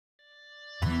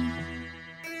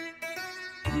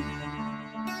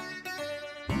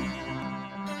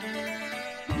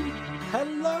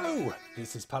Hello,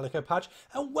 this is Palico Patch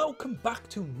and welcome back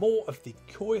to more of the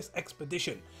Curious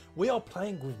Expedition. We are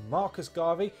playing with Marcus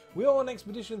Garvey, we are on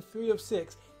Expedition 3 of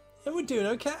 6 and we're doing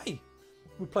okay.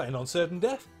 We're playing on certain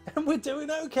death and we're doing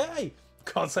okay.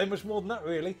 Can't say much more than that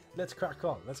really. Let's crack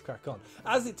on,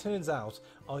 As it turns out,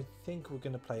 I think we're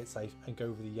going to play it safe and go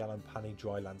over the Yalanpani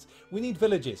drylands. We need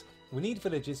villages. We need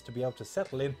villages to be able to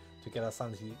settle in to get our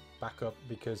sanity back up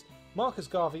because Marcus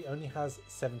Garvey only has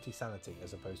 70 sanity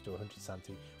as opposed to 100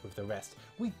 sanity with the rest.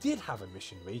 We did have a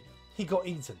missionary. He got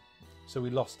eaten, so we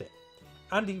lost it.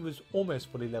 And he was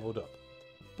almost fully leveled up.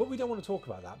 But we don't want to talk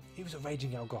about that. He was a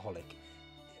raging alcoholic.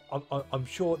 I'm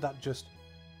sure that just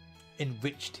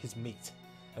enriched his meat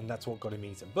and that's what got him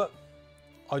eaten, but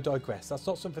I digress. That's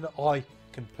not something that I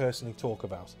can personally talk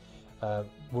about.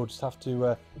 We'll just have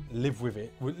to live with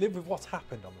it. We'll live with what's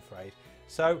happened, I'm afraid.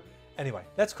 So anyway,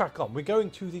 let's crack on. We're going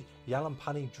to the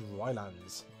Yalanpani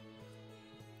drylands,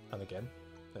 and again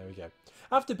there we go.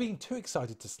 After being too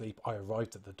excited to sleep, I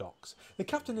arrived at the docks. The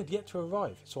captain had yet to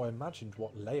arrive, so I imagined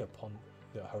what lay upon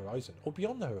the horizon, or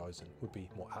beyond the horizon would be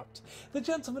more apt. The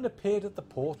gentleman appeared at the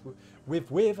port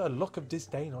with a look of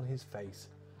disdain on his face.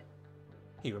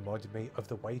 He reminded me of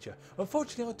the wager.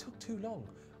 Unfortunately, I took too long.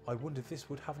 I wondered if this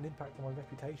would have an impact on my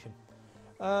reputation.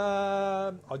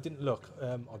 I didn't look.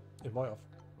 It might have.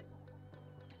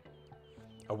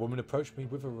 A woman approached me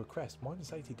with a request.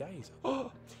 -80 days.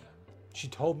 Oh! She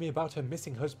told me about her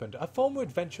missing husband, a former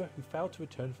adventurer who failed to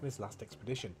return from his last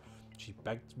expedition. She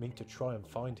begged me to try and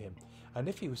find him, and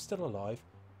if he was still alive,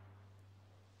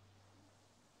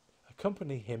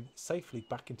 accompany him safely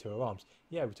back into her arms.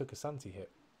 Yeah, we took a sanity hit.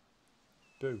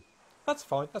 Boo. That's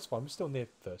fine, we're still near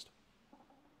first.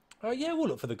 Yeah, we'll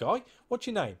look for the guy. What's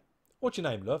your name? What's your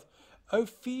name, love?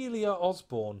 Ophelia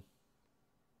Osborne.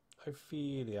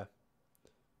 Ophelia.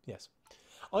 Yes.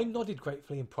 I nodded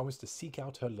gratefully and promised to seek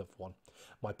out her loved one.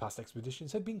 My past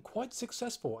expeditions had been quite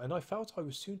successful, and I felt I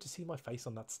was soon to see my face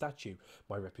on that statue.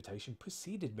 My reputation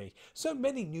preceded me. So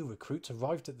many new recruits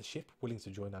arrived at the ship, willing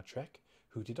to join our trek.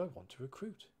 Who did I want to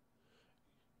recruit?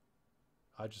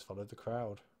 I just followed the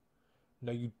crowd.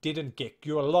 No, you didn't, Gick.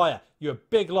 You're a liar. You're a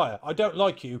big liar. I don't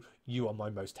like you. You are my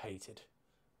most hated.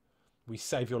 We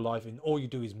save your life, and all you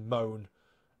do is moan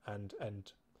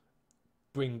and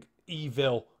bring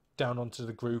evil down onto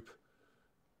the group.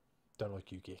 Don't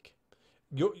like you, Gick.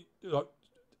 You're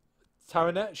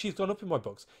Taranet, she's gone up in my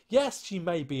books. Yes, she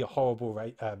may be a horrible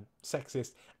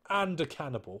sexist and a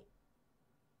cannibal,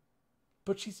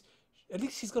 but at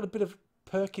least she's got a bit of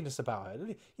perkiness about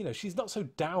her. You know, she's not so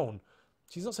down.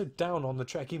 She's not so down on the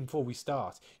trek even before we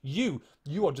start. You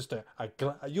are just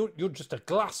you're just a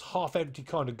glass half empty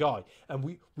kind of guy, and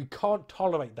we can't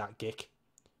tolerate that, Gick.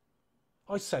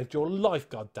 I saved your life,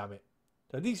 God damn it.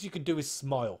 The least you can do is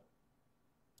smile.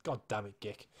 God damn it,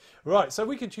 Gick. Right, so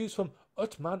we can choose from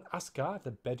Utman Askar,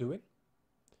 the Bedouin.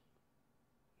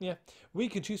 Yeah, we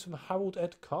can choose from Harold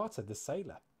Ed Carter, the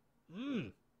sailor.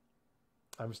 And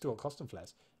we've still got costume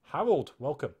flares. Harold,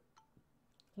 welcome.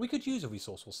 We could use a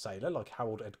resourceful sailor like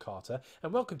Harold Ed Carter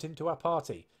and welcomed him to our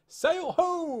party. Sail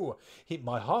ho!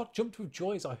 My heart jumped with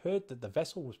joy as I heard that the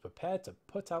vessel was prepared to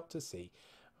put out to sea.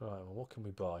 Right, well, what can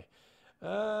we buy?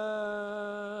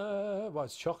 Well,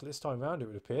 it's chocolate this time round, it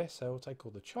would appear, so we'll take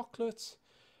all the chocolates.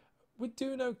 We're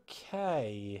doing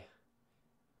okay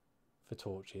for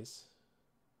torches,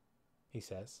 he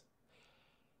says.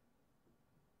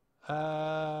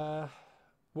 We'll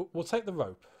take the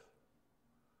rope.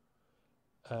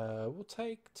 We'll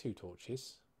take 2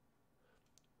 torches.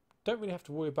 Don't really have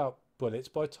to worry about bullets.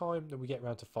 By the time that we get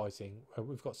around to fighting,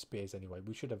 we've got spears anyway.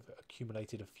 We should have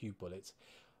accumulated a few bullets.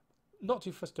 Not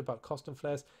too fussed about costume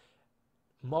flares.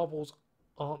 Marbles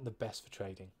aren't the best for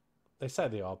trading. They say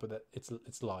they are, but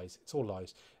it's lies. It's all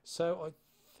lies. So I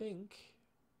think,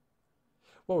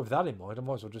 well, with that in mind, I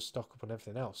might as well just stock up on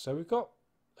everything else. So we've got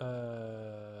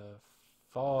 5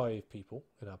 people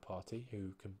in our party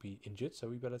who can be injured. So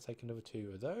we better take another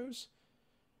 2 of those.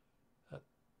 That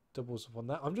doubles up on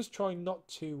that. I'm just trying not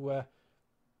to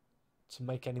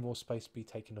make any more space be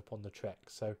taken up on the trek.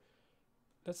 So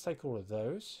let's take all of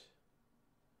those.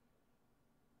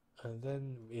 And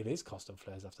then it is costume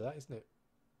flares after that, isn't it?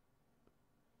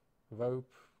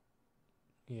 Rope.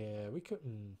 Yeah, we could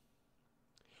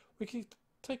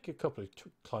take a couple of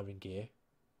climbing gear,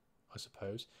 I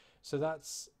suppose. So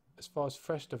that's, as far as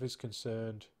fresh stuff is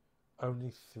concerned,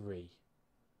 only 3.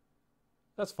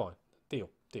 That's fine. Deal.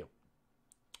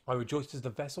 I rejoiced as the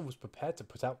vessel was prepared to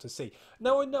put out to sea.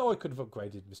 Now I know I could have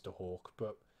upgraded Mr. Hawk,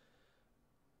 but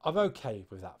I'm okay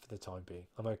with that for the time being.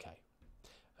 I'm okay.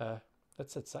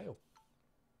 Let's set sail.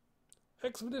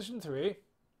 Expedition 3.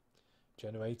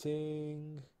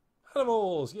 Generating.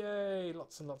 Animals! Yay!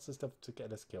 Lots and lots of stuff to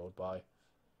get us killed by.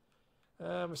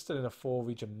 We're still in a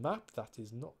 4-region map. That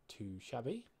is not too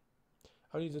shabby.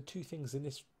 Only the 2 things in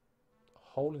this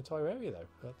whole entire area, though.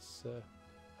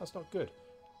 That's not good.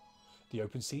 The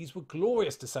open seas were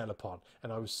glorious to sail upon,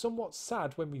 and I was somewhat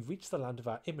sad when we reached the land of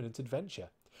our imminent adventure.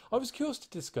 I was curious to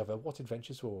discover what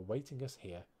adventures were awaiting us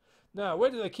here. Now,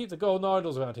 where do they keep the golden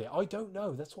idols around here? I don't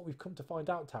know. That's what we've come to find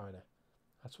out, Tarina.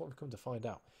 That's what we've come to find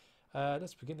out.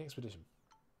 Let's begin the expedition.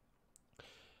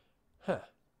 Huh.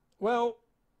 Well,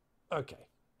 okay.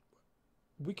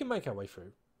 We can make our way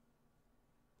through.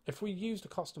 If we use the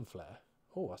custom flare...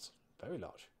 Oh, that's very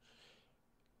large.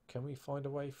 Can we find a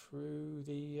way through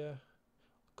the...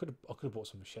 I could have bought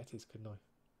some machetes, couldn't I?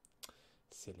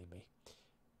 Silly me.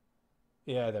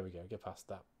 Yeah, there we go. Get past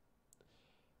that.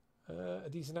 Are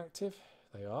these inactive?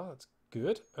 They are. That's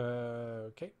good.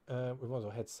 Okay. We might as well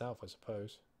head south, I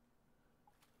suppose.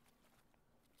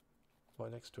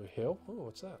 Right next to a hill. Oh,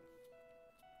 what's that?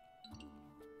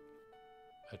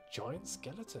 A giant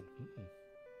skeleton.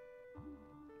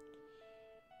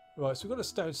 Right, so we've got a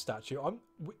stone statue.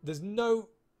 There's no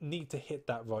need to hit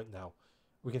that right now.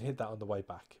 We can hit that on the way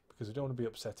back because we don't want to be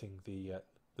upsetting the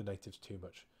natives too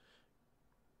much.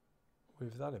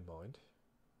 With that in mind,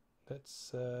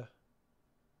 let's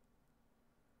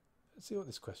see what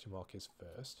this question mark is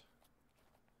first.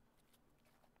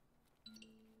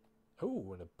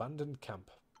 Oh, an abandoned camp.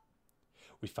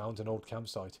 We found an old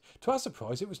campsite. To our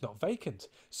surprise, it was not vacant.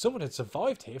 Someone had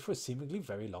survived here for a seemingly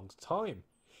very long time.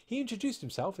 He introduced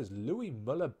himself as Louis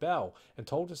Muller-Bell and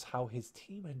told us how his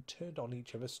team had turned on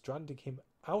each other, stranding him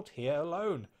out here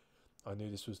alone. I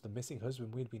knew this was the missing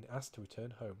husband we had been asked to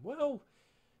return home. Well,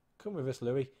 come with us,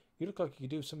 Louis. You look like you could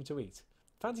do something to eat.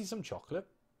 Fancy some chocolate?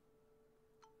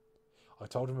 I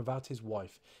told him about his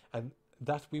wife and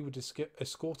that we would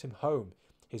escort him home.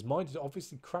 His mind had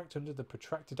obviously cracked under the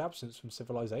protracted absence from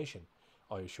civilization.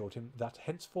 I assured him that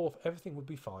henceforth everything would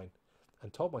be fine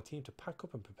and told my team to pack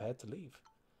up and prepare to leave.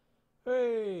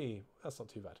 Hey, that's not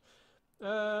too bad.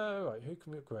 Right, who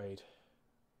can we upgrade?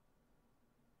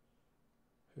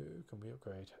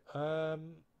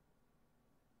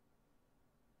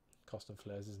 Custom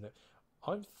flares, isn't it?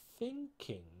 I'm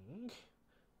thinking,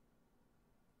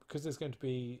 because there's going to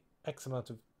be X amount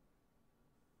of,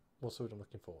 what's the word I'm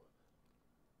looking for?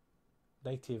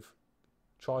 Native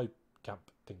tribe camp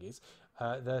thingies,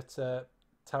 that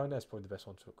Tarina is probably the best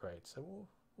one to upgrade. So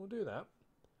we'll do that.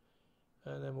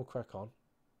 And then we'll crack on.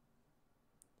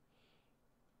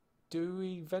 Do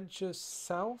we venture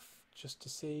south just to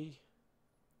see?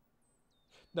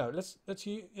 No, let's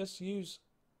use.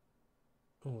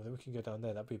 Oh, then we can go down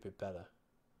there. That'd be a bit better.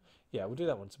 Yeah, we'll do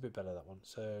that one. It's a bit better, that one.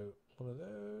 So one of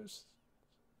those.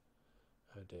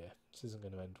 Oh dear, this isn't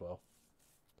going to end well.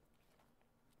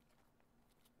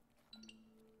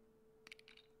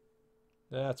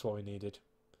 That's what we needed.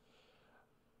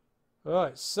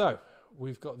 Right, so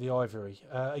we've got the ivory.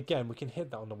 Again, we can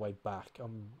hit that on the way back.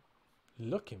 I'm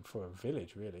looking for a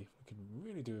village, really. We could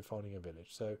really do with finding a village.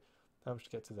 So how much to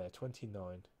get to there?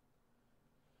 29.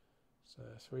 So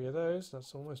 3 of those.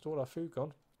 That's almost all our food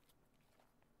gone.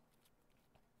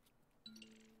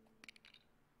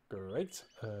 Great.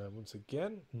 Once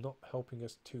again, not helping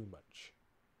us too much.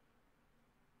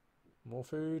 More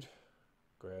food.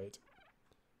 Great.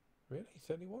 Really?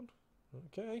 31?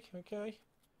 Okay, okay.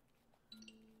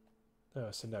 Oh,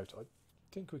 it's a note. I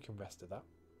think we can rest at that.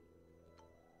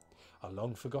 A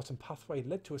long-forgotten pathway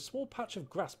led to a small patch of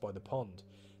grass by the pond.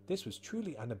 This was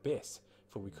truly an abyss,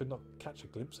 for we could not catch a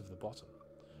glimpse of the bottom.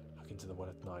 Look into the one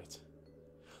at night.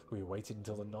 We waited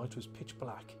until the night was pitch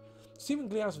black.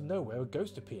 Seemingly out of nowhere, a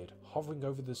ghost appeared, hovering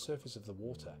over the surface of the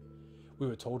water. We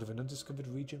were told of an undiscovered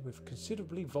region with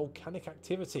considerably volcanic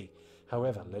activity.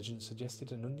 However, legend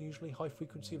suggested an unusually high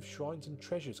frequency of shrines and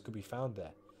treasures could be found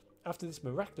there. After this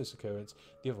miraculous occurrence,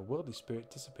 the otherworldly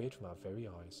spirit disappeared from our very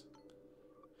eyes.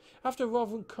 After a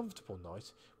rather uncomfortable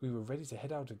night, we were ready to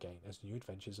head out again as new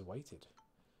adventures awaited.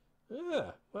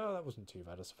 Ah, well, that wasn't too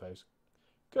bad, I suppose.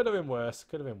 Could have been worse,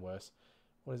 could have been worse.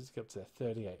 What does it get up to there?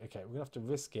 38. Okay, we're going to have to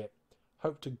risk it.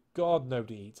 Hope to God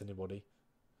nobody eats anybody.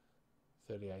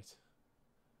 38.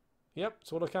 Yep,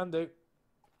 that's all I can do.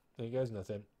 There goes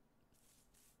nothing.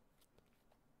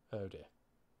 Oh dear.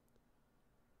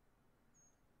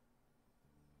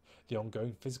 The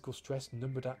ongoing physical stress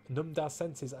numbed our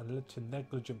senses and led to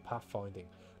negligent pathfinding.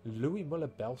 Louis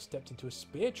Muller-Bell stepped into a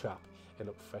spear trap. It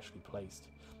looked freshly placed.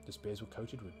 The spears were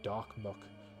coated with dark muck.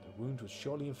 The wound was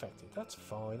surely infected. That's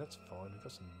fine, that's fine. We've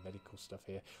got some medical stuff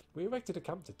here. We erected a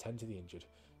camp to tend to the injured.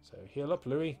 So heal up,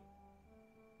 Louis.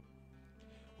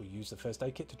 We used the first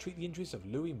aid kit to treat the injuries of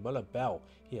Louis Muller-Bell.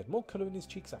 He had more colour in his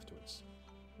cheeks afterwards.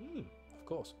 Of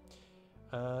course.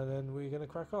 And then we're going to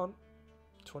crack on.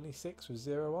 26 with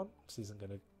 0 on. This isn't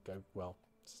going to go well.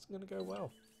 This isn't going to go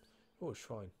well. Oh, a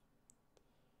shrine.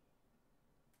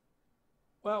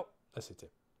 Well, let's hit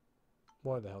it.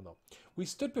 Why the hell not? We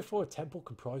stood before a temple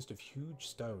comprised of huge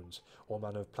stones. All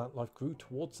manner of plant life grew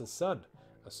towards the sun.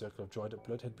 A circle of dried up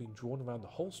blood had been drawn around the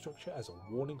whole structure as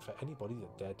a warning for anybody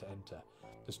that dared to enter.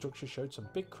 The structure showed some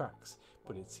big cracks,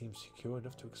 but it seemed secure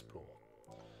enough to explore.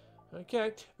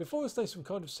 Okay, before us lay some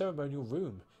kind of ceremonial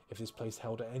room. If this place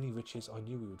held any riches, I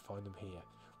knew we would find them here.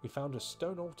 We found a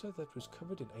stone altar that was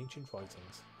covered in ancient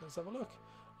writings. Let's have a look.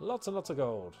 Lots and lots of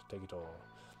gold. Take it all.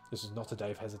 This was not a day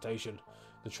of hesitation.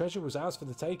 The treasure was ours for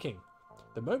the taking.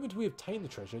 The moment we obtained the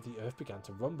treasure, the earth began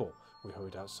to rumble. We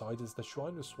hurried outside as the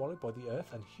shrine was swallowed by the earth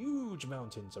and huge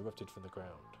mountains erupted from the ground.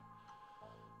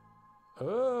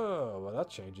 Oh, well that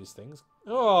changes things.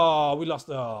 Oh, we lost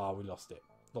it.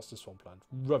 Lost the swampland.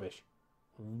 Rubbish.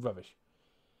 Rubbish.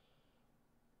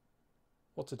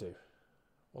 What to do?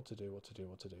 What to do?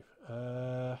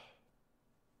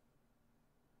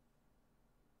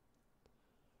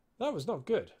 That was not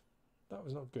good.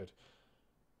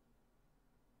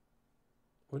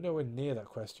 We're nowhere near that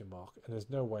question mark, and there's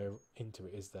no way into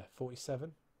it, is there?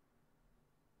 47?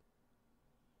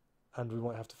 And we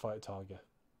might have to fight a tiger.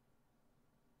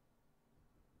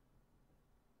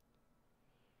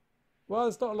 Well,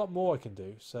 there's not a lot more I can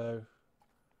do, so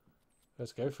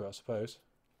let's go for it, I suppose.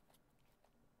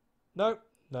 No,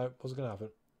 wasn't going to happen.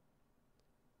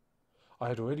 I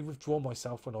had already withdrawn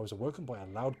myself when I was awoken by a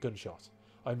loud gunshot.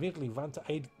 I immediately ran to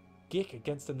aid Gick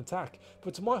against an attack,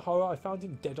 but to my horror I found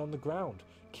him dead on the ground,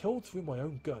 killed through my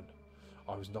own gun.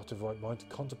 I was not of right mind to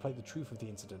contemplate the truth of the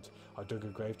incident. I dug a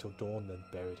grave till dawn, then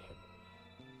buried him.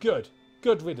 Good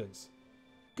riddance.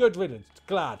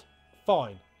 Glad.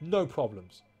 Fine. No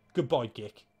problems. Goodbye,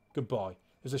 Gick. Goodbye.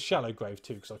 It was a shallow grave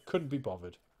too, because I couldn't be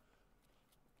bothered.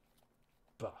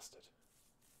 Bastard.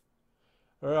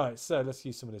 Alright, so let's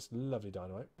use some of this lovely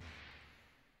dynamite.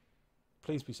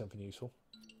 Please be something useful.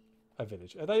 A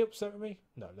village. Are they upset with me?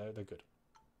 No, they're good.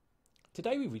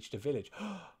 Today we reached a village.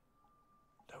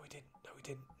 No, we didn't.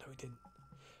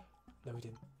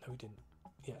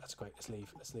 Yeah, that's great. Let's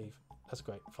leave. That's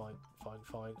great. Fine.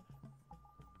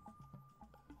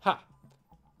 Ha!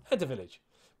 Enter village.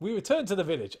 We returned to the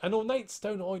village. An ornate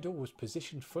stone idol was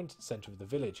positioned front and centre of the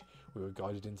village. We were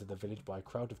guided into the village by a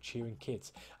crowd of cheering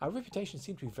kids. Our reputation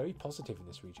seemed to be very positive in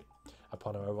this region.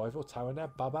 Upon our arrival,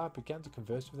 Taranab Baba began to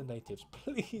converse with the natives.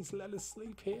 Please let us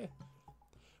sleep here.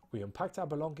 We unpacked our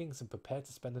belongings and prepared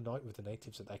to spend the night with the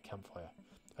natives at their campfire.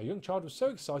 A young child was so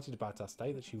excited about our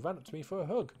stay that she ran up to me for a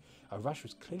hug. A rash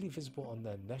was clearly visible on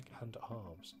their neck and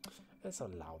arms. Let's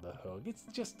allow the hug. It's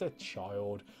just a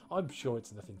child. I'm sure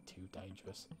it's nothing too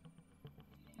dangerous.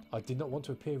 I did not want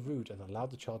to appear rude and allowed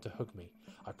the child to hug me.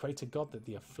 I prayed to God that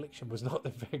the affliction was not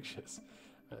infectious.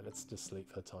 Let's just sleep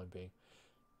for the time being.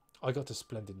 I got a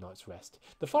splendid night's rest.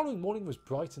 The following morning was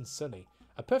bright and sunny.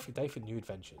 A perfect day for new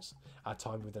adventures. Our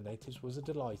time with the natives was a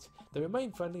delight. They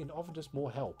remained friendly and offered us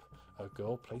more help. A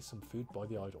girl placed some food by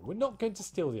the idol. We're not going to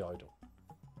steal the idol.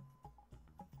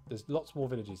 There's lots more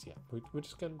villages yet. We're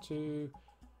just going to...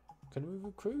 Can we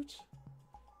recruit?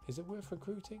 Is it worth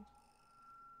recruiting?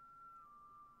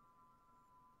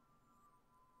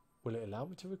 Will it allow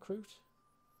me to recruit?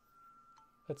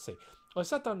 Let's see. I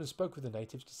sat down and spoke with the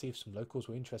natives to see if some locals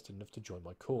were interested enough to join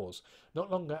my cause.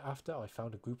 Not long after, I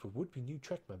found a group of would-be new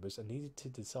Trek members and needed to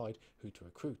decide who to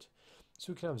recruit.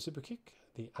 So we can have Zubakik,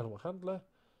 the animal handler,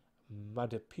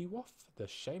 Madapiwoth, the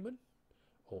shaman,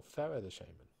 or Farah, the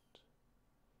shaman.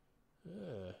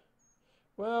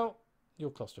 Well,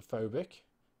 you're claustrophobic,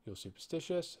 you're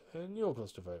superstitious, and you're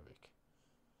claustrophobic.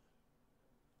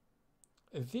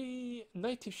 The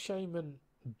native shaman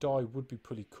die would be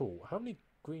pretty cool. How many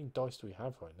green dice do we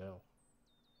have right now?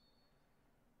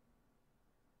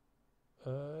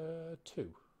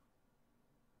 2.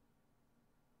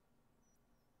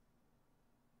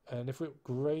 And if we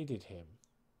upgraded him,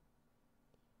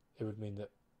 it would mean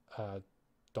that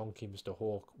Donkey Mr.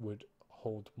 Hawk would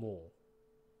hold more.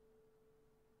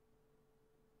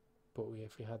 But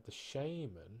if we had the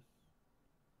shaman,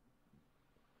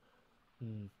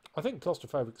 I think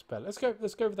claustrophobic spell. Let's go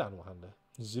with the animal handler.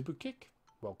 Zibukik,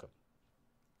 welcome.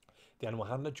 The animal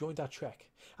handler joined our trek.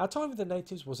 Our time with the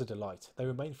natives was a delight. They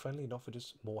remained friendly and offered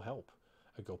us more help.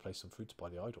 A girl placed some fruits by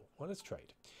the idol. Well, let's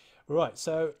trade. Right,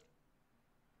 so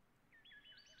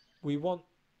we want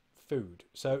food.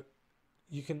 So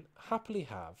you can happily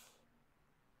have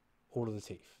all of the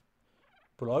teeth.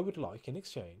 But I would like, in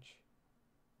exchange,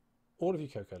 all of your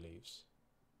cocoa leaves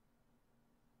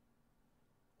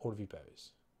all of your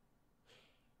berries.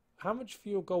 How much for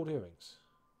your gold earrings?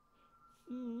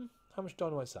 How much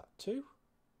dynamite's that? 2?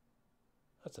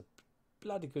 That's a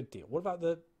bloody good deal. What about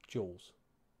the jewels?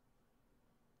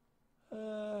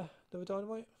 Another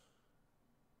dynamite?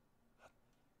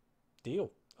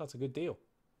 Deal. That's a good deal.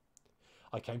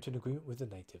 I came to an agreement with the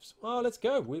natives. Well, let's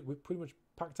go. We're pretty much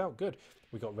packed out good.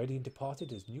 We got ready and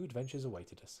departed as new adventures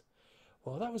awaited us.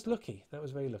 Well, that was lucky. That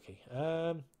was very lucky.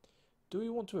 Do we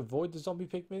want to avoid the zombie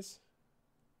pygmies?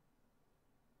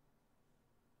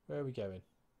 Where are we going?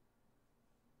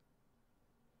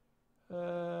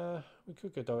 We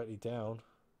could go directly down.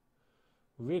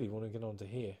 We really want to get onto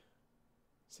here.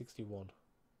 61.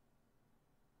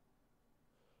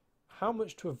 How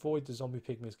much to avoid the zombie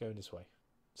pygmies going this way?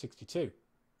 62.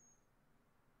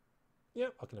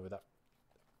 Yep, I can live with that.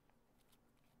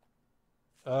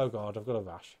 Oh god, I've got a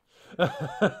rash.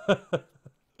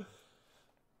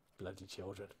 Bloody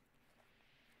children.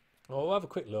 Well, we'll have a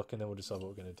quick look and then we'll decide what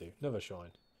we're going to do. Another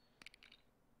shrine.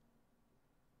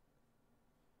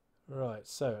 Right,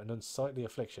 so an unsightly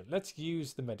affliction. Let's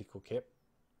use the medical kit.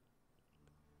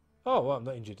 Oh, well, I'm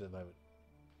not injured at the moment.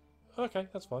 Okay,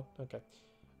 that's fine. Okay.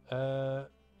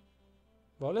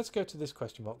 Well, let's go to this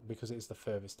question mark because it's the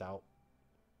furthest out.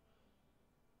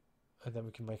 And then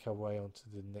we can make our way on to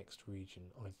the next region,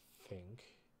 I think.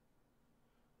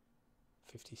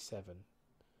 57.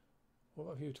 What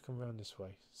about if you were to come around this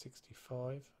way?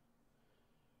 65.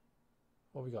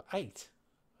 What have we got? 8.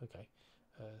 Okay.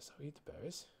 So eat the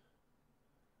berries.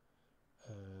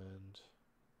 And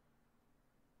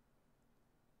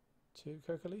 2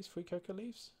 coca leaves, 3 coca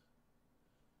leaves.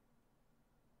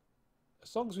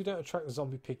 As long as we don't attract the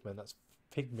zombie pigmen, that's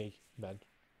pygmy men,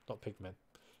 not pigmen.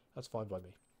 That's fine by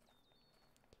me.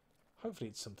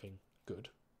 Hopefully it's something good.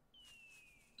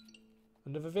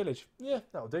 Another village. Yeah,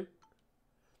 that'll do.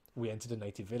 We entered a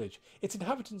native village. Its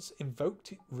inhabitants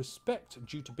invoked respect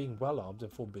due to being well armed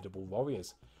and formidable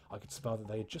warriors. I could smell that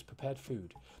they had just prepared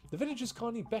food. The villagers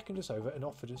kindly beckoned us over and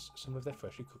offered us some of their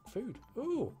freshly cooked food.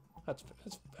 Ooh, that's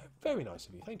very nice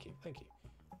of you. Thank you, thank you.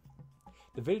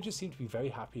 The villagers seemed to be very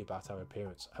happy about our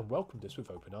appearance and welcomed us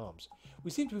with open arms.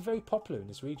 We seemed to be very popular in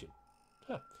this region.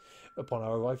 Huh. Upon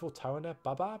our arrival, Tarana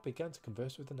Baba began to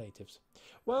converse with the natives.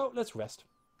 Well, let's rest.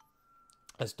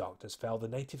 As darkness fell, the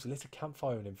natives lit a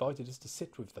campfire and invited us to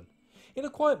sit with them. In a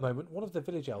quiet moment, one of the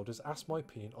village elders asked my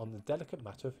opinion on the delicate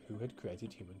matter of who had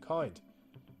created humankind.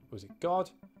 Was it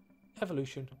God,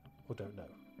 evolution, or don't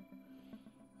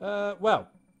know? Well,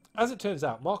 as it turns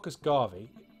out, Marcus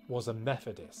Garvey was a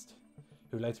Methodist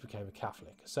who later became a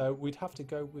Catholic, so we'd have to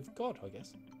go with God, I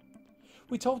guess.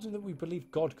 We told him that we believed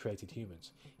God created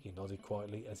humans. He nodded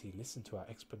quietly as he listened to our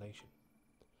explanation.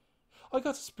 I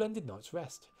got a splendid night's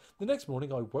rest. The next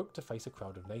morning I woke to face a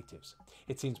crowd of natives.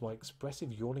 It seems my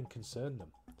expressive yawning concerned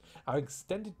them. Our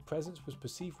extended presence was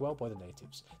perceived well by the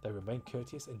natives. They remained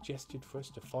courteous and gestured for us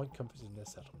to find comfort in their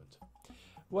settlement.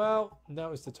 Well,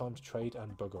 now is the time to trade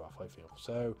and bugger off, I feel.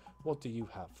 So, what do you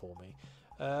have for me?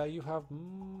 You have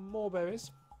more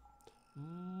berries,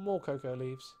 more cocoa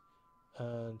leaves,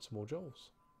 and some more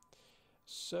jewels.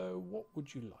 So, what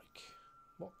would you like?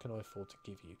 What can I afford to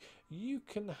give you? You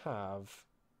can have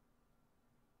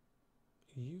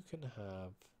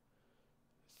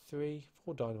 3,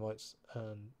 4 dynamites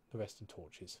and the rest in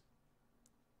torches.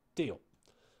 Deal.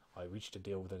 I reached a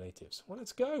deal with the natives. Well,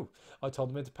 let's go. I told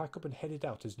the men to pack up and headed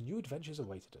out as new adventures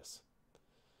awaited us.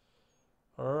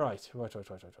 Right.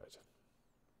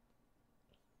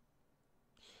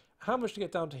 How much to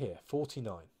get down to here?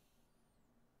 49.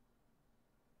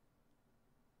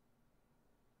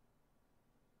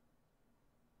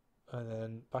 And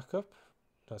then back up.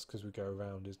 That's because we go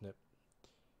around, isn't it?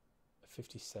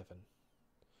 57.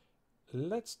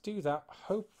 Let's do that.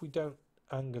 Hope we don't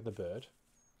anger the bird.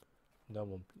 No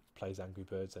one plays Angry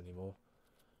Birds anymore.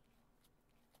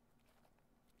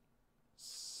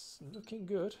 It's looking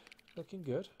good. Looking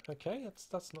good. Okay,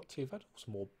 that's not too bad.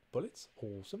 Some more bullets.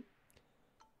 Awesome.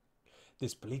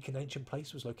 This bleak and ancient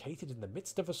place was located in the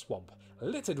midst of a swamp,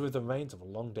 littered with the remains of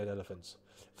long-dead elephants.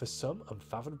 For some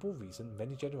unfathomable reason,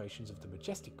 many generations of the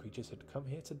majestic creatures had come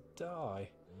here to die.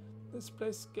 This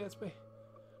place scares me.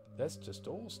 Let's just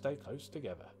all stay close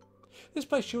together. This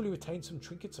place surely retains some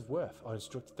trinkets of worth. I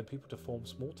instructed the people to form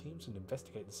small teams and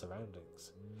investigate the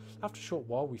surroundings. After a short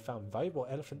while, we found valuable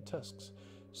elephant tusks.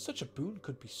 Such a boon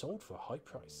could be sold for a high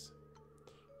price.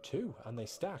 2, and they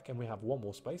stack, and we have 1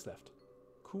 more space left.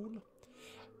 Cool.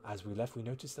 As we left, we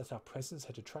noticed that our presence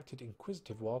had attracted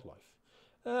inquisitive wildlife.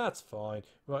 That's fine.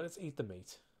 Right, let's eat the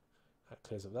meat. That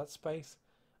clears up that space.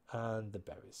 And the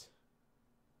berries.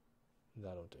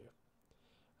 That'll do.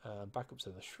 Back up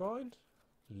to the shrine.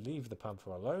 Leave the panther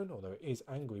alone, although it is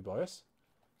angry by us.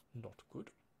 Not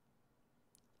good.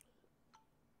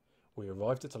 We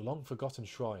arrived at a long-forgotten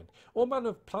shrine. All manner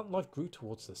of plant life grew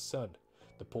towards the sun.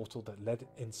 The portal that led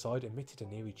inside emitted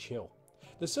an eerie chill.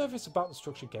 The surface about the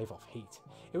structure gave off heat.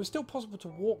 It was still possible to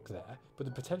walk there, but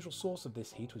the potential source of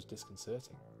this heat was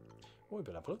disconcerting. Well, we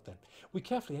better have a look then. We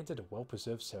carefully entered a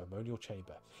well-preserved ceremonial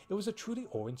chamber. It was a truly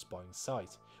awe-inspiring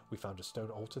sight. We found a stone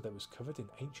altar that was covered in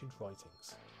ancient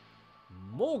writings.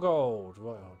 More gold!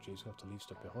 Right, oh jeez, we'll have to leave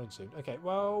stuff behind soon. Okay,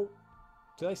 well,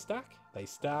 do they stack? They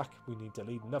stack. We need to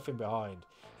leave nothing behind.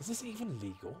 Is this even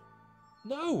legal?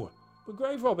 No! We're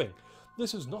grave robbing!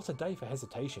 This was not a day for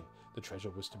hesitation. The treasure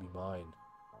was to be mine.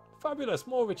 Fabulous!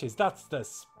 More riches! That's the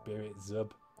spirit,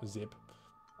 Zib.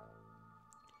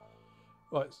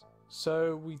 Right,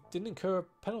 so we didn't incur a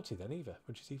penalty then either,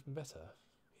 which is even better.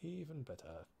 Even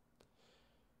better.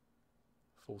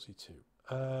 42.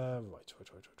 Right.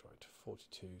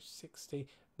 42, 60.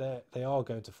 They are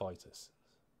going to fight us.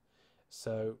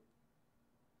 So,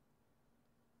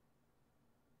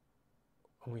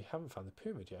 we haven't found the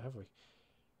pyramid yet, have we?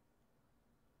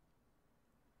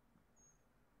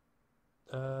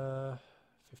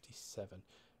 57.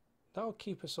 That'll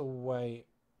keep us away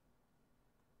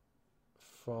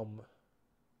from...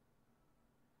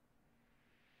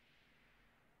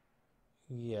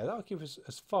 Yeah, that'll keep us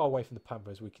as far away from the pampa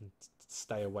as we can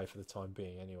stay away for the time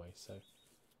being anyway, so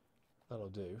that'll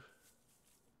do.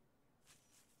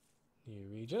 New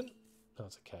region. Oh,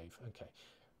 it's a cave. Okay.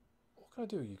 What can I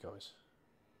do with you guys?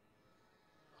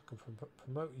 I can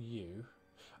promote you.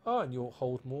 Oh, and you'll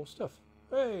hold more stuff.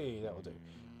 Hey, that'll do.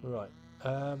 Right.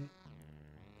 Can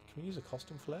we use a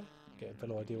costume flare? Get a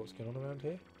better idea what's going on around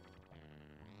here.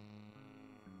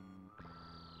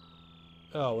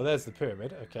 Oh, well, there's the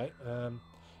pyramid. Okay.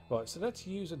 Right, so let's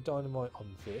use a dynamite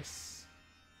on this.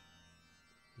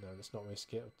 No, let's not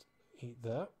risk it. Eat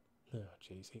that. Oh,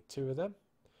 jeez. Eat 2 of them.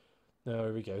 No,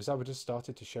 here we go. Zabba just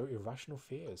started to show irrational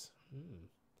fears.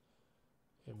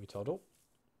 Here we toddle.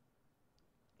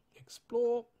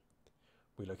 Explore.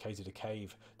 We located a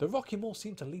cave. The rocky moor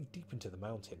seemed to lead deep into the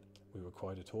mountain. We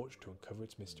required a torch to uncover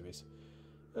its mysteries.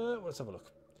 Let's have a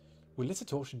look. We lit a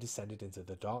torch and descended into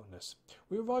the darkness.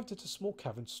 We arrived at a small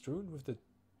cavern strewn with the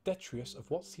detritus of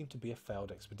what seemed to be a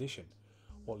failed expedition.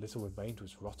 What little remained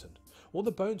was rotten. All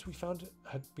the bones we found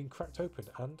had been cracked open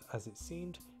and, as it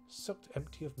seemed, sucked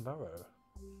empty of marrow.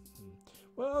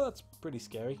 Well, that's pretty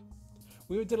scary.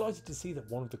 We were delighted to see that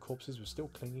one of the corpses was still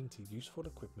clinging to useful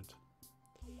equipment.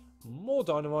 More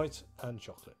dynamite and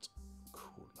chocolate.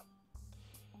 Cool.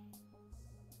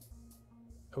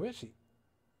 Are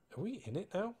we in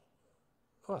it now?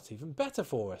 Oh, that's even better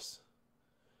for us.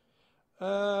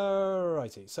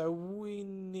 Righty, so we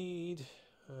need...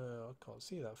 I can't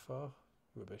see that far.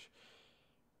 Rubbish.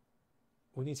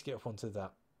 We need to get up onto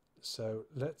that. So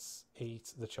let's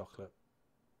eat the chocolate.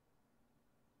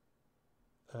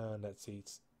 And let's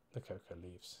eat the cocoa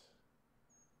leaves.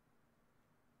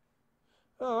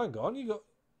 Oh, hang on, you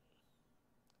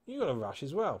got a rash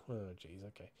as well. Oh, jeez,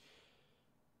 okay.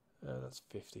 That's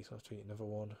 50, so I have to eat another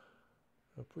one.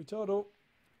 Up we toddle.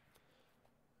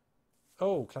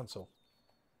 Oh, cancel.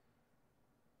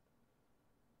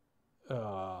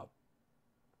 Ah,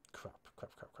 crap.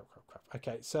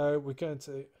 Okay, so we're going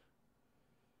to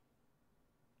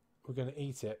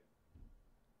eat it,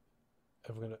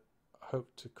 and we're going to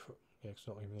hope to... Yeah, it's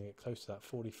not even going to get close to that.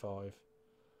 45,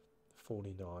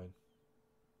 49.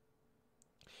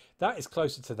 That is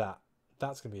closer to that.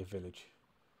 That's going to be a village.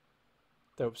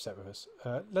 They're upset with us.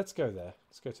 Let's go there.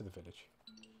 Let's go to the village.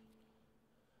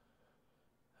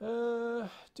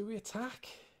 Do we attack?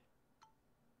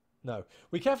 No.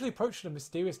 We carefully approached a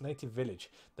mysterious native village.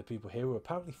 The people here were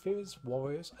apparently fearless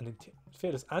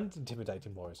and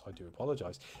intimidating warriors. I do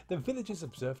apologise. The villagers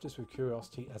observed us with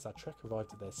curiosity as our trek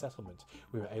arrived at their settlement.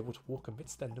 We were able to walk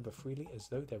amidst their number freely as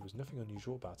though there was nothing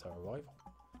unusual about our arrival.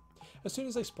 As soon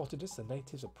as they spotted us, the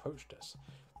natives approached us.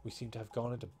 We seem to have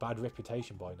garnered a bad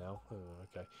reputation by now. Oh,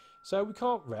 okay. So we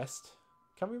can't rest.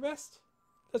 Can we rest?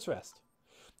 Let's rest.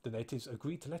 The natives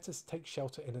agreed to let us take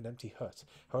shelter in an empty hut.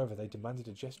 However, they demanded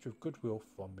a gesture of goodwill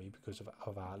from me because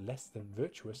of our less than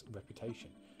virtuous reputation.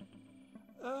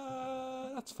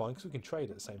 That's fine, because we can trade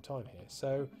at the same time here.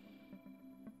 So,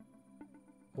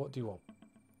 what do you want?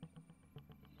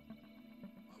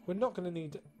 We're not going to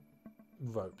need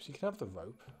ropes. You can have the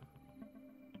rope.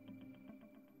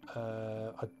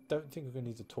 I don't think we're going to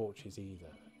need the torches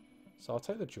either. So I'll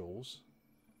take the jewels.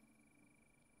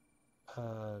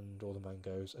 And all the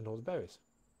mangoes and all the berries.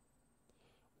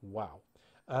 Wow.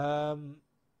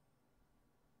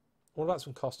 What about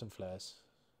some custom flares?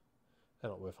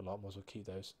 They're not worth a lot. Might as well keep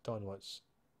those. Dynamite's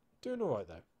Doing alright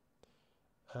though.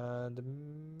 And a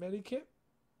medikit.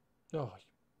 Oh, you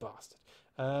bastard.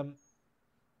 And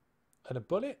a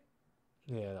bullet?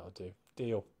 Yeah, that'll do.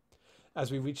 Deal.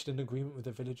 As we reached an agreement with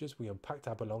the villagers, we unpacked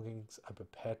our belongings and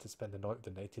prepared to spend the night with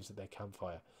the natives at their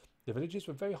campfire. The villagers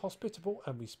were very hospitable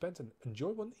and we spent an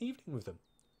enjoyable evening with them.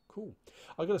 Cool.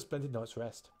 I got a splendid night's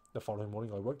rest. The following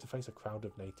morning I woke to face a crowd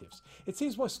of natives. It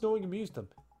seems my snoring amused them.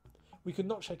 We could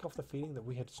not shake off the feeling that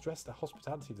we had stressed the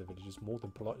hospitality of the villagers more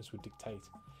than politeness would dictate.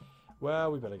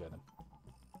 Well, we better go then.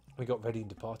 We got ready and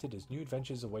departed as new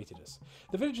adventures awaited us.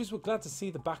 The villagers were glad to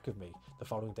see the back of me. The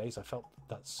following days I felt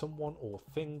that someone or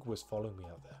thing was following me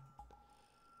out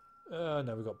there.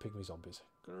 Now we've got pygmy zombies.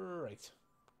 Great.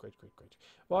 Great.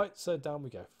 Right, so down we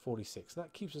go. 46.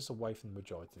 That keeps us away from the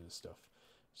majority of the stuff.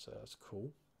 So that's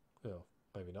cool. Oh,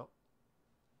 maybe not.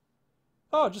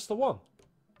 Oh, just the one.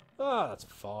 Ah, that's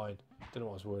fine. Don't know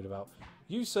what I was worried about.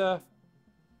 You, sir.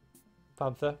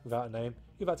 Panther, without a name.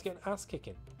 You're about to get an ass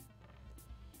kicking.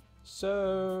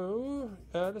 So,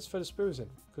 let's throw the spears in.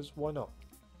 Because why not?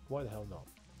 Why the hell not?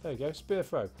 There you go. Spear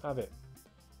throw. Have it.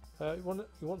 You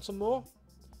want some more?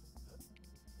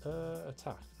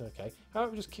 Attack. Okay. How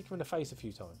about we just kick him in the face a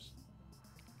few times?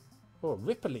 Oh,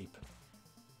 Ripper Leap.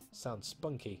 Sounds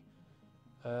spunky.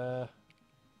 Roll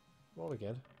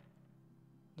again.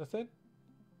 Nothing?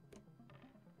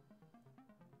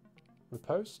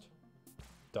 Riposte?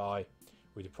 Die.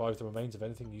 We deprive the remains of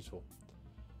anything useful.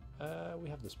 We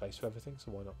have the space for everything,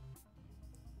 so why not?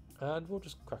 And we'll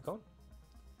just crack on.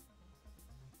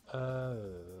 We're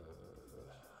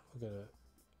going to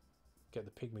get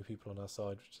the pygmy people on our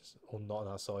side, or not on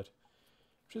our side,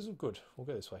 which isn't good. We'll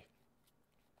go this way.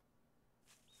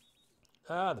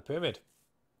 Ah, the pyramid.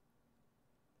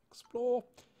 Explore.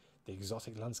 The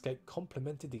exotic landscape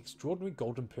complemented the extraordinary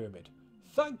golden pyramid.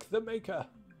 Thank the maker!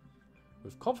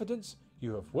 With confidence,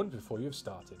 you have won before you have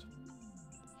started.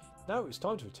 Now it's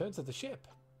time to return to the ship.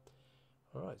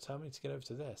 Alright, so how many to get over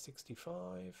to there?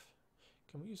 65.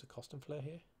 Can we use a costume flare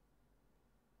here?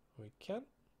 We can.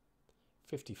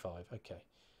 55, okay.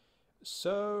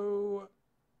 So...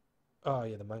 oh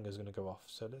yeah, the mango's going to go off.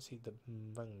 So let's eat the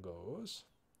mangoes.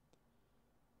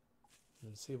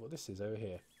 And see what this is over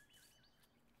here.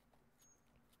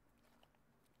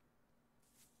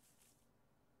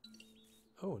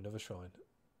 Oh, another shrine.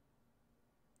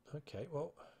 Okay,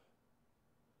 well...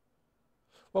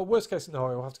 well, worst case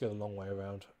scenario, we'll have to go the long way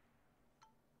around.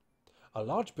 A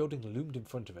large building loomed in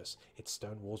front of us. Its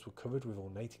stone walls were covered with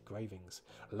ornate engravings.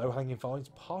 Low-hanging vines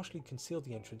partially concealed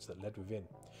the entrance that led within.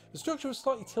 The structure was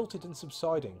slightly tilted and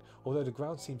subsiding, although the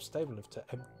ground seemed stable enough to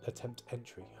attempt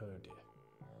entry. Oh dear.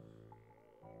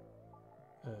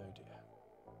 Oh dear.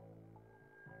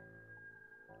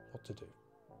 What to do?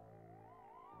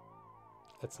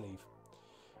 Let's leave.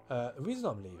 The reason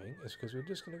I'm leaving is because we're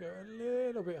just going to go a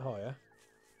little bit higher.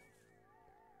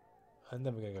 And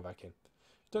then we're going to go back in.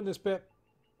 Done this bit.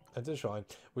 Enter the shrine.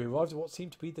 We arrived at what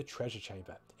seemed to be the treasure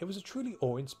chamber. It was a truly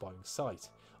awe-inspiring sight.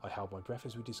 I held my breath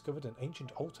as we discovered an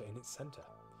ancient altar in its centre.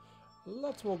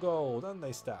 Lots more gold, and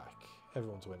they stack.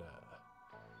 Everyone's a winner.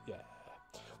 Yeah.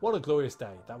 What a glorious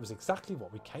day. That was exactly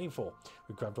what we came for.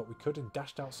 We grabbed what we could and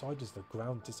dashed outside as the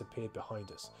ground disappeared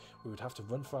behind us. We would have to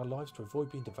run for our lives to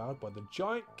avoid being devoured by the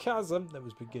giant chasm that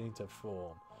was beginning to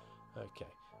form. Okay,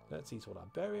 let's eat all our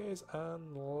berries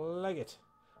and leg it.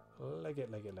 Leg it.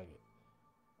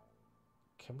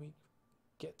 Can we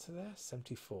get to there?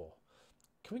 74.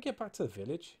 Can we get back to the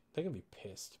village? They're going to be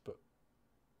pissed, but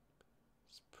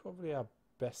it's probably our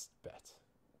best bet.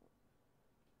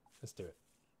 Let's do it.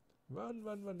 Run.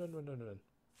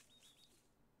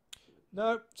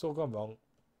 No, it's all gone wrong.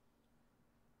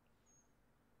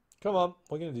 Come on,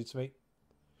 what are you going to do to me?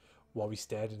 While we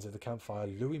stared into the campfire,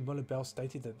 Louis Mullibell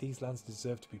stated that these lands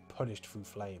deserved to be punished through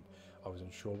flame. I was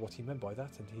unsure what he meant by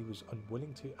that, and he was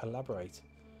unwilling to elaborate.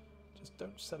 Just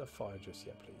don't set a fire just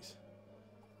yet, please.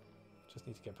 Just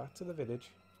need to get back to the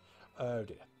village. Oh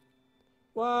dear.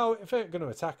 Well, if they're going to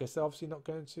attack us, they're obviously not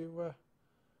going to...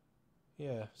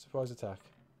 yeah, surprise attack.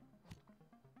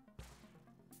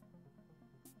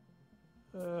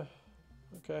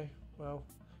 Okay, well,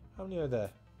 how many are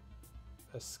there?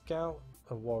 A scout,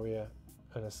 a warrior,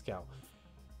 and a scout.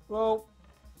 Well,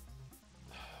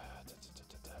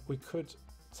 we could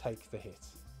take the hit.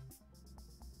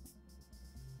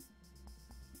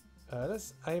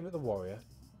 Let's aim at the warrior.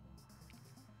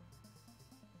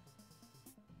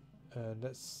 And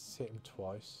let's hit him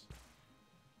twice.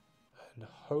 And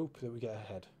hope that we get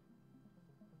ahead.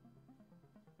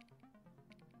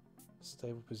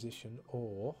 Stable position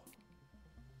or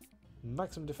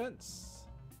maximum defense.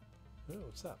 Oh,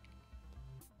 what's that?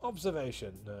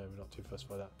 Observation. No, we're not too fussed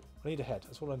by that. I need a head.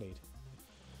 That's all I need.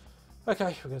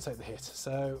 Okay, we're going to take the hit.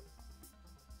 So,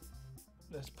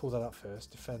 let's pull that out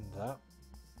first. Defend that.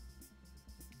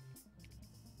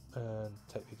 And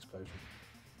take the explosion.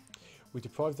 We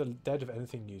deprive the dead of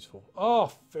anything useful.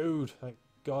 Oh, food! Thank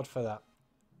God for that.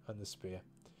 And the spear.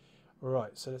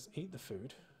 Right, so let's eat the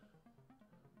food.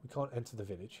 We can't enter the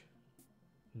village.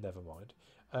 Never mind.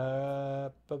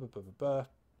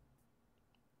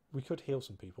 We could heal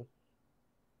some people.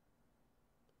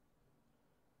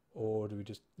 Or do we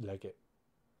just leg it?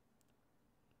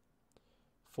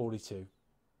 42.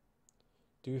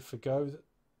 Do we forgo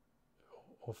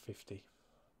or 50?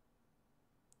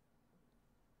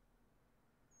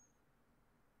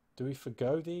 Do we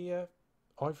forgo the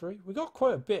ivory? We got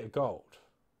quite a bit of gold.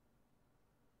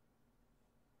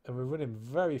 And we're running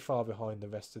very far behind the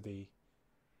rest of the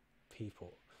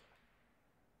people.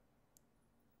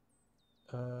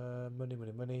 Money,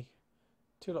 money, money.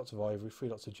 2 lots of ivory, 3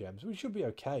 lots of gems. We should be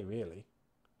okay, really.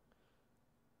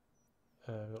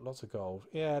 We've got lots of gold.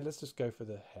 Yeah, let's just go for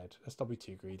the head. Let's not be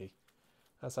too greedy.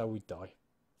 That's how we die.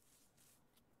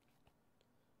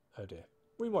 Oh dear.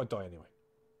 We might die anyway.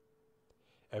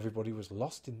 Everybody was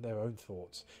lost in their own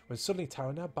thoughts, when suddenly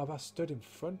Tarana Baba stood in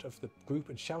front of the group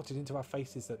and shouted into our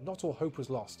faces that not all hope was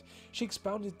lost. She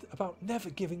expounded about never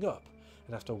giving up,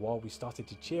 and after a while we started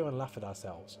to cheer and laugh at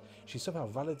ourselves. She somehow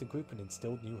rallied the group and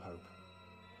instilled new hope.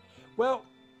 Well,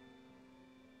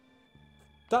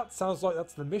 that sounds like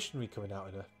that's the missionary coming out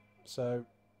in her. So,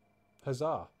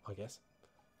 huzzah, I guess.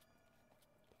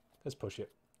 Let's push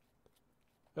it.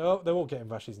 Oh, they're all getting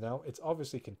rashes now. It's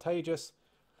obviously contagious.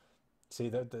 See,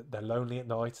 they're lonely at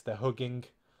night. They're hugging.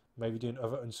 Maybe doing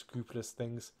other unscrupulous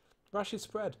things. Rashes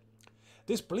spread.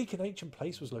 This bleak and ancient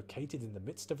place was located in the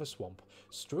midst of a swamp,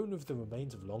 strewn with the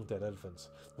remains of long-dead elephants.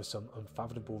 For some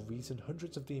unfathomable reason,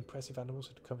 hundreds of the impressive animals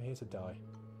had come here to die.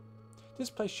 This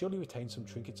place surely retained some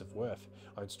trinkets of worth.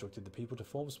 I instructed the people to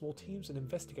form small teams and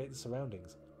investigate the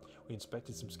surroundings. We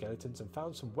inspected some skeletons and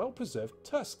found some well-preserved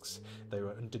tusks. They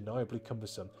were undeniably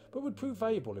cumbersome, but would prove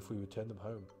valuable if we returned them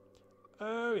home.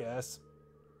 Oh, yes.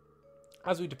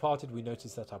 As we departed, we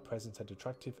noticed that our presence had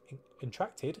attracted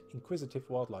inquisitive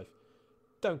wildlife.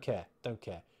 Don't care, don't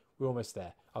care. We're almost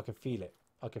there. I can feel it.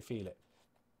 I can feel it.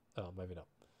 Oh, maybe not.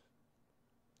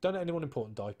 Don't let anyone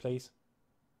important die, please.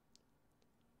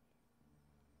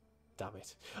 Damn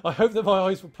it. I hope that my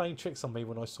eyes were playing tricks on me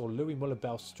when I saw Louis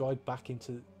Muller-Bell stride back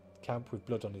into camp with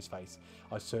blood on his face.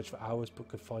 I searched for hours but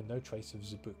could find no trace of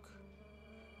Zabuk.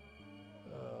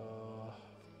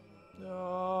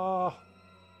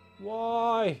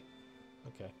 Why?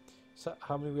 Okay. So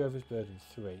how many are we overburdened?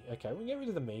 3. Okay, we can get rid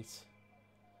of the meat.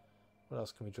 What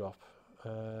else can we drop?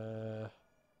 The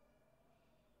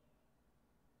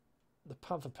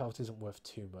panther pelt isn't worth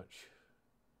too much.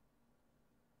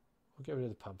 We'll get rid of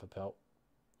the panther pelt.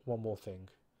 One more thing.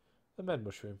 The med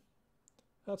mushroom.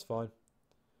 That's fine.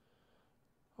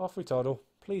 Off we toddle.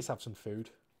 Please have some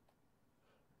food.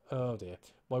 Oh dear.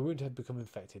 My wound had become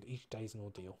infected. Each day's an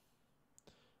ordeal.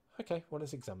 Okay, well,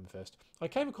 let's examine first. I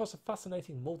came across a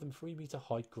fascinating more than 3 metre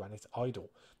high granite idol.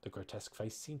 The grotesque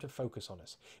face seemed to focus on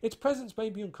us. Its presence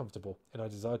made me uncomfortable, and I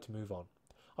desired to move on.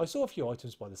 I saw a few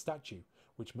items by the statue,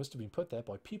 which must have been put there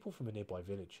by people from a nearby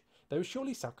village. They were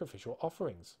surely sacrificial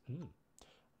offerings.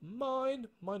 Mine.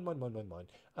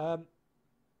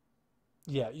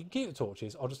 Yeah, you can keep the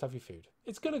torches. I'll just have your food.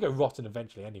 It's going to go rotten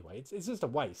eventually anyway. It's just a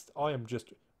waste. I am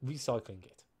just recycling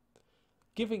it.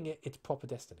 Giving it its proper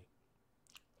destiny.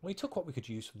 We took what we could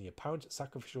use from the apparent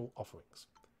sacrificial offerings.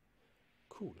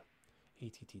 Cool.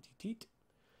 Eat.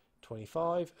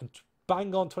 25. And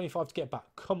bang on 25 to get back.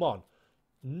 Come on.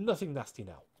 Nothing nasty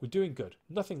now. We're doing good.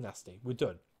 Nothing nasty. We're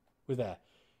done. We're there.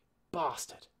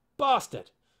 Bastard.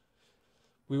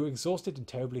 We were exhausted and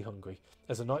terribly hungry.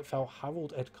 As the night fell,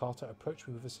 Harold Ed Carter approached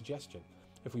me with a suggestion.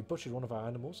 If we butchered one of our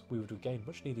animals, we would regain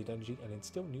much needed energy and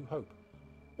instill new hope.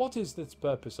 What is the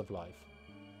purpose of life?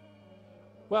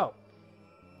 Well,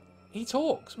 he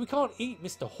talks. We can't eat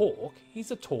Mr. Hawk.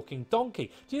 He's a talking donkey.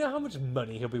 Do you know how much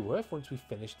money he'll be worth once we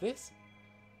finish this?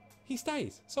 He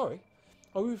stays. Sorry.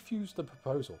 I refused the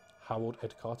proposal. Harold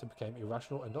Ed Carter became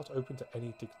irrational and not open to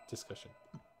any discussion.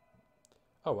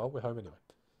 Oh well, we're home anyway.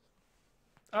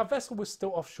 Our vessel was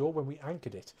still offshore when we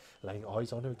anchored it. Laying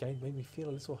eyes on her again made me feel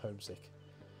a little homesick.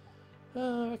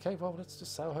 Okay, well, let's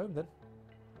just sail home then.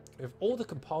 With all the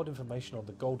compiled information on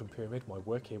the Golden Pyramid, my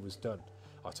work here was done.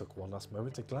 I took one last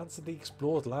moment to glance at the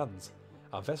explored lands.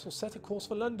 Our vessel set a course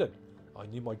for London. I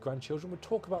knew my grandchildren would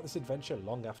talk about this adventure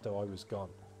long after I was gone.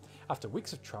 After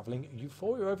weeks of travelling,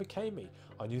 euphoria overcame me.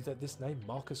 I knew that this name,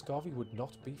 Marcus Garvey, would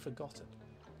not be forgotten.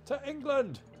 To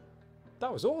England!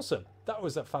 That was awesome. That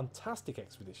was a fantastic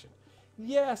expedition.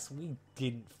 Yes, we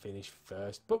didn't finish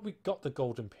first, but we got the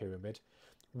Golden Pyramid.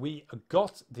 We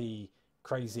got the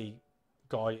crazy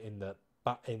guy in the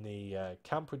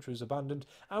camp which was abandoned,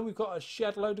 and we've got a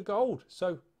shed load of gold.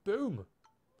 So, boom.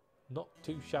 Not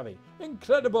too shabby.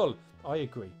 Incredible! I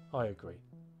agree. I agree.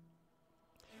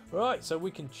 Right, so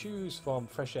we can choose from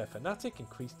Fresh Air Fanatic,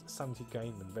 increased sanity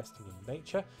gain when investing in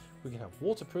nature. We can have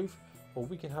Waterproof, or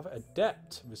we can have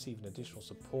Adept, receive an additional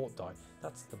support die.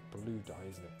 That's the blue die,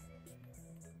 isn't it?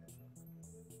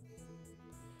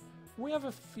 We have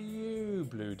a few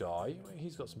blue die.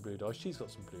 He's got some blue die. She's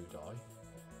got some blue die.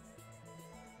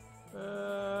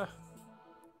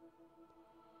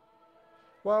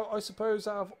 Well, I suppose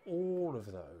out of all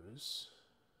of those,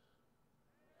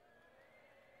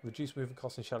 reduce movement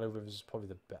cost in shallow rivers is probably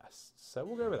the best. So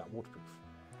we'll go with that. Waterproof.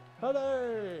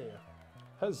 Hooray!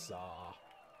 Huzzah!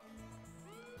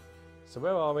 So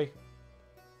where are we?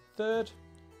 Third.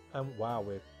 And wow,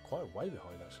 we're quite way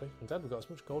behind actually. I'm glad we've got as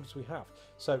much gold as we have.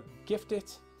 So gift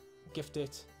it, gift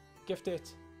it, gift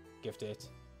it, gift it,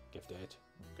 gift it,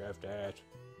 gift it,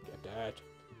 gift it.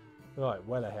 Right,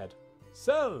 well ahead.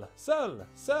 Sell, sell,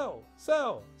 sell,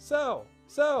 sell, sell,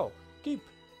 sell. Keep,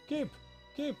 keep,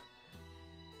 keep.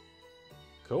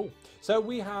 Cool. So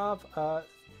we have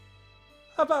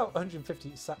about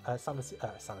 150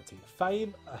 sanity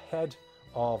fame ahead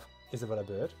of Isabella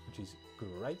Bird, which is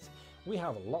great. We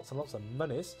have lots and lots of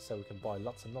monies, so we can buy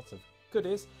lots and lots of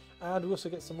goodies, and we also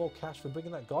get some more cash for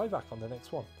bringing that guy back on the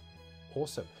next one.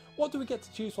 Awesome. What do we get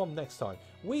to choose from next time?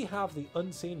 We have the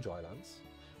unseen drylands.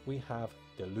 We have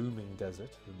the looming desert.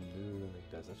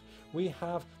 We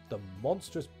have the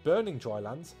monstrous burning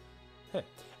drylands.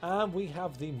 And we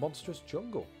have the monstrous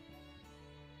jungle.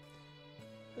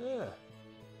 Yeah.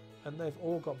 And they've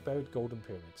all got buried golden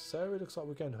pyramids. So it looks like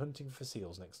we're going hunting for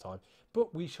seals next time.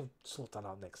 But we shall sort that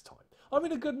out next time. I'm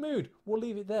in a good mood. We'll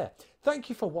leave it there. Thank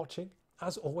you for watching.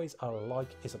 As always, a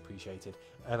like is appreciated.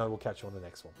 And I will catch you on the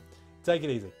next one. Take it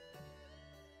easy.